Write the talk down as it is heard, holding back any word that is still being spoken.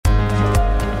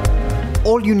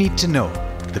all you need to know,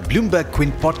 the Bloomberg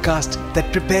Quint podcast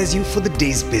that prepares you for the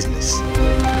day's business.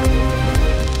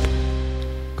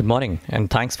 Good morning, and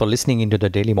thanks for listening into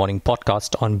the Daily Morning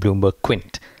Podcast on Bloomberg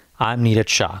Quint. I'm Neeraj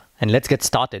Shah, and let's get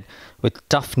started with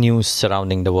tough news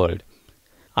surrounding the world.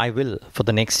 I will, for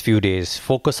the next few days,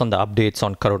 focus on the updates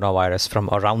on coronavirus from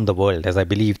around the world, as I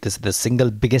believe this is the single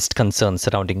biggest concern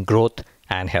surrounding growth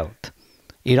and health.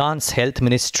 Iran's health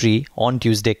ministry on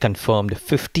Tuesday confirmed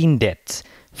 15 deaths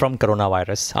from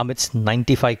coronavirus amidst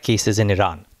 95 cases in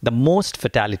Iran, the most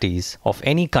fatalities of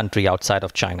any country outside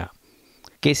of China.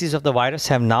 Cases of the virus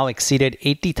have now exceeded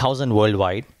 80,000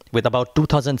 worldwide, with about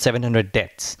 2,700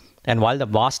 deaths. And while the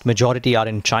vast majority are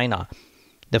in China,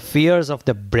 the fears of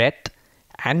the breadth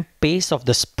and pace of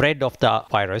the spread of the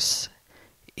virus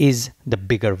is the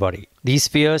bigger worry. These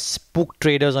fears spooked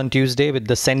traders on Tuesday, with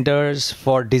the Centers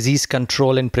for Disease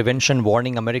Control and Prevention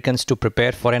warning Americans to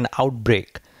prepare for an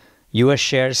outbreak. US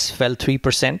shares fell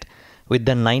 3%, with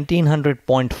the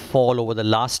 1900-point fall over the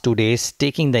last 2 days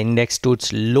taking the index to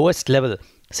its lowest level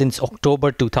since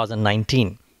October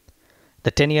 2019.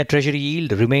 The 10-year Treasury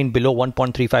yield remained below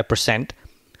 1.35%.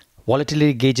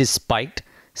 Volatility gauges spiked,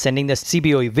 sending the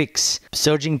CBOE VIX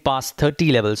surging past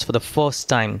 30 levels for the first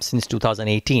time since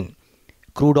 2018.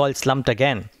 Crude oil slumped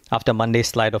again after Monday's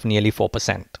slide of nearly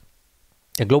 4%.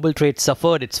 The global trade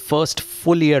suffered its first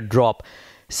full-year drop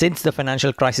since the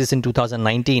financial crisis in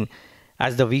 2019,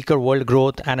 as the weaker world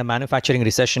growth and a manufacturing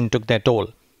recession took their toll.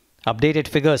 Updated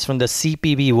figures from the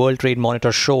CPB World Trade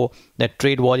Monitor show that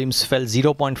trade volumes fell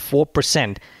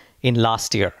 0.4% in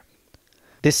last year.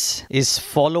 This is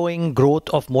following growth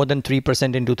of more than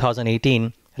 3% in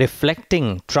 2018,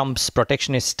 reflecting Trump's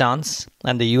protectionist stance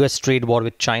and the US trade war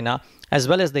with China, as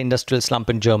well as the industrial slump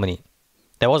in Germany.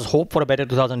 There was hope for a better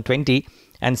 2020,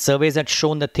 and surveys had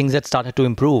shown that things had started to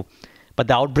improve, but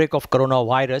the outbreak of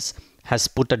coronavirus has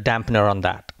put a dampener on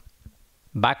that.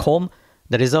 Back home,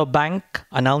 the Reserve Bank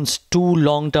announced 2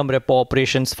 long-term repo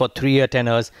operations for 3-year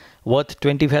tenors worth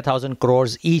 25,000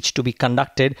 crores each to be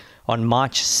conducted on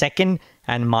March 2nd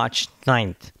and March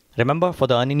 9th. Remember, for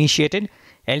the uninitiated,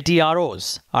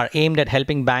 LTROs are aimed at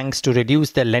helping banks to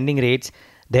reduce their lending rates,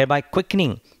 thereby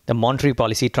quickening the monetary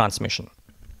policy transmission.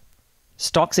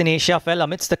 Stocks in Asia fell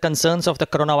amidst the concerns of the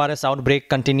coronavirus outbreak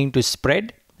continuing to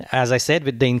spread, as I said,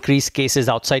 with the increased cases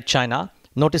outside China,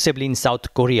 noticeably in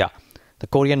South Korea. The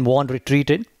Korean won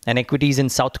retreated, and equities in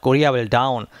South Korea were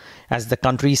down as the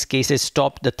country's cases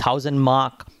topped the 1,000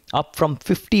 mark, up from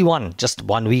 51 just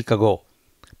 1 week ago.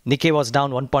 Nikkei was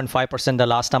down 1.5% the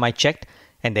last time I checked,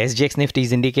 and the SGX Nifty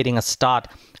is indicating a start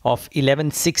of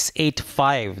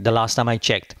 11,685 the last time I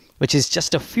checked, which is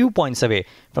just a few points away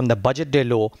from the budget day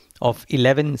low of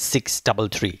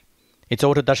 11,633. It's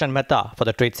over to Darshan Mehta for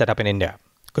the trade setup in India.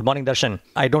 Good morning, Darshan.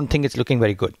 I don't think it's looking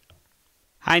very good.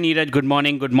 Hi Neeraj, good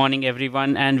morning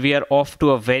everyone, and we are off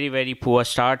to a very, very poor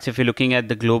start. So if you're looking at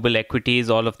the global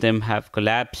equities, all of them have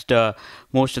collapsed.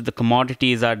 Most of the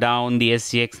commodities are down. The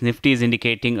SGX Nifty is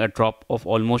indicating a drop of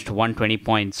almost 120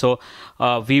 points. So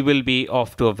we will be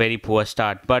off to a very poor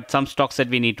start. But some stocks that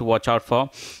we need to watch out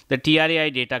for. The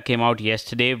TRAI data came out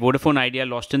yesterday. Vodafone Idea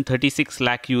lost in 36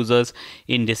 lakh users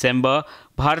in December.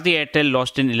 Bharti Airtel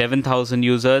lost in 11,000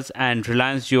 users, and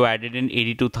Reliance Jio added in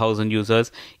 82,000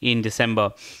 users in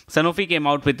December. Sanofi came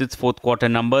out with its fourth quarter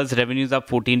numbers. Revenues up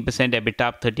 14%, EBITDA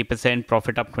up 30%,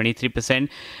 profit up 23%.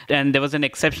 And there was an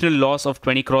exceptional loss of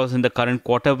 20 crores in the current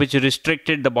quarter, which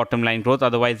restricted the bottom line growth.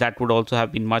 Otherwise, that would also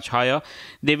have been much higher.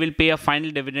 They will pay a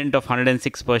final dividend of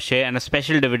 106 per share and a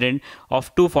special dividend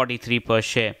of 243 per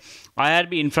share.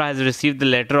 IRB Infra has received the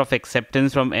letter of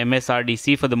acceptance from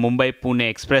MSRDC for the Mumbai-Pune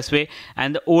Expressway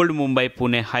and the old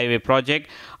Mumbai-Pune Highway project.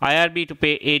 IRB to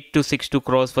pay 8262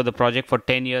 crores for the project for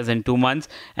 10 years and 2 months,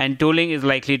 and tolling is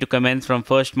likely to commence from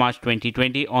 1st March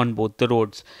 2020 on both the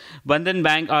roads. Bandhan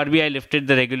Bank, RBI lifted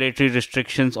the regulatory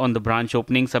restrictions on the branch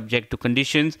opening subject to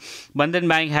conditions. Bandhan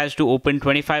Bank has to open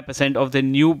 25% of the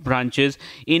new branches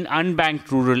in unbanked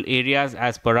rural areas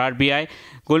as per RBI.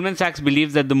 Goldman Sachs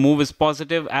believes that the move is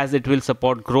positive as it will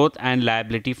support growth and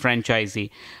liability franchisee.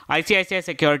 ICICI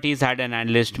Securities had an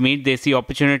analyst meet. They see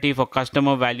opportunity for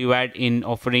customer value add in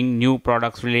offering new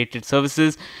products related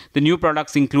services. The new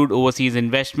products include overseas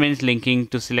investments linking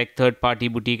to select third-party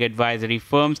boutique advisory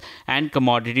firms and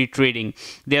commodity trading.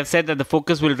 They have said that the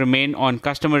focus will remain on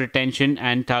customer retention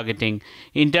and targeting.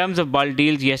 In terms of bulk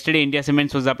deals, yesterday India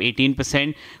Cements was up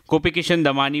 18%. Kopi Kishan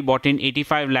Damani bought in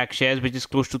 85 lakh shares, which is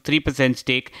close to 3%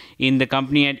 stake in the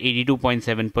company at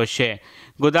 82.7 per share.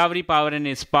 Godavari Power and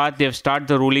Ispat, they have started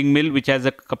the rolling mill, which has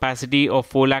a capacity of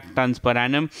 4 lakh tons per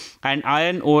annum, and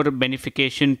iron ore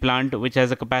beneficiation plant, which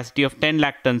has a capacity of 10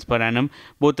 lakh tons per annum.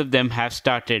 Both of them have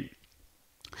started.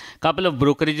 Couple of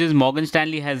brokerages. Morgan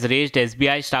Stanley has raised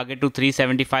SBI's target to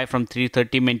 375 from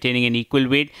 330, maintaining an equal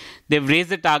weight. They've raised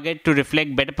the target to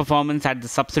reflect better performance at the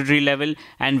subsidiary level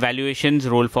and valuations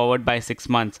roll forward by 6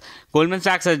 months. Goldman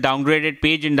Sachs has downgraded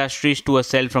Page Industries to a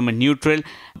sell from a neutral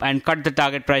and cut the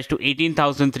target price to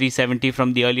 18,370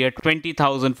 from the earlier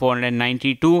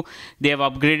 20,492. They have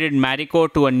upgraded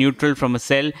Marico to a neutral from a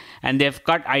sell, and they have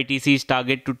cut ITC's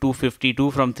target to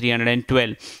 252 from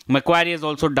 312. Macquarie has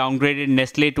also downgraded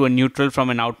Nestle to a neutral from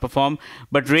an outperform,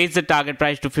 but raised the target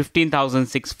price to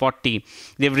 15,640.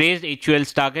 They've raised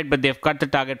HUL's target, but they've cut the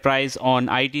target price on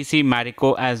ITC,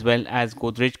 Marico, as well as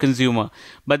Godrej Consumer.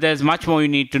 But there's much more you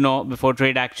need to know before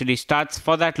trade actually starts.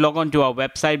 For that, log on to our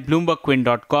website,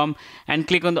 BloombergQuint.com, and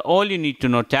click on the All You Need to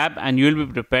Know tab, and you'll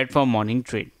be prepared for morning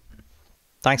trade.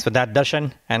 Thanks for that,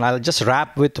 Darshan. And I'll just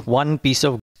wrap with one piece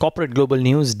of corporate global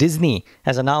news. Disney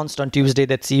has announced on Tuesday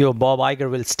that CEO Bob Iger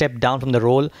will step down from the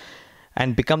role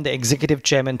and become the executive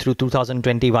chairman through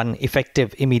 2021,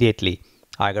 effective immediately.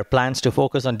 Iger plans to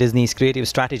focus on Disney's creative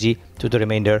strategy through the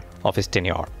remainder of his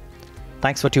tenure.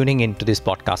 Thanks for tuning in to this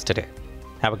podcast today.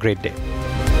 Have a great day.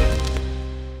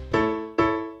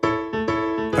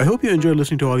 I hope you enjoyed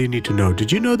listening to All You Need to Know.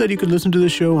 Did you know that you can listen to the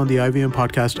show on the IVM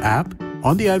Podcast app?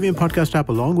 On the IVM Podcast app,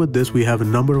 along with this, we have a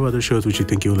number of other shows which you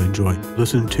think you'll enjoy.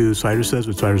 Listen to Cyrus Says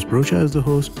with Cyrus Brocha as the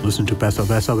host. Listen to Paisa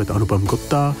Vaisa with Anupam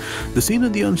Gupta. The Scene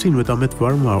and the Unseen with Amit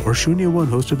Verma. Or Shunya One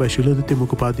hosted by Shiladitya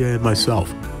Mukhopadhyay and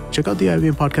myself. Check out the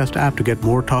IVM Podcast app to get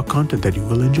more talk content that you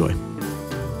will enjoy.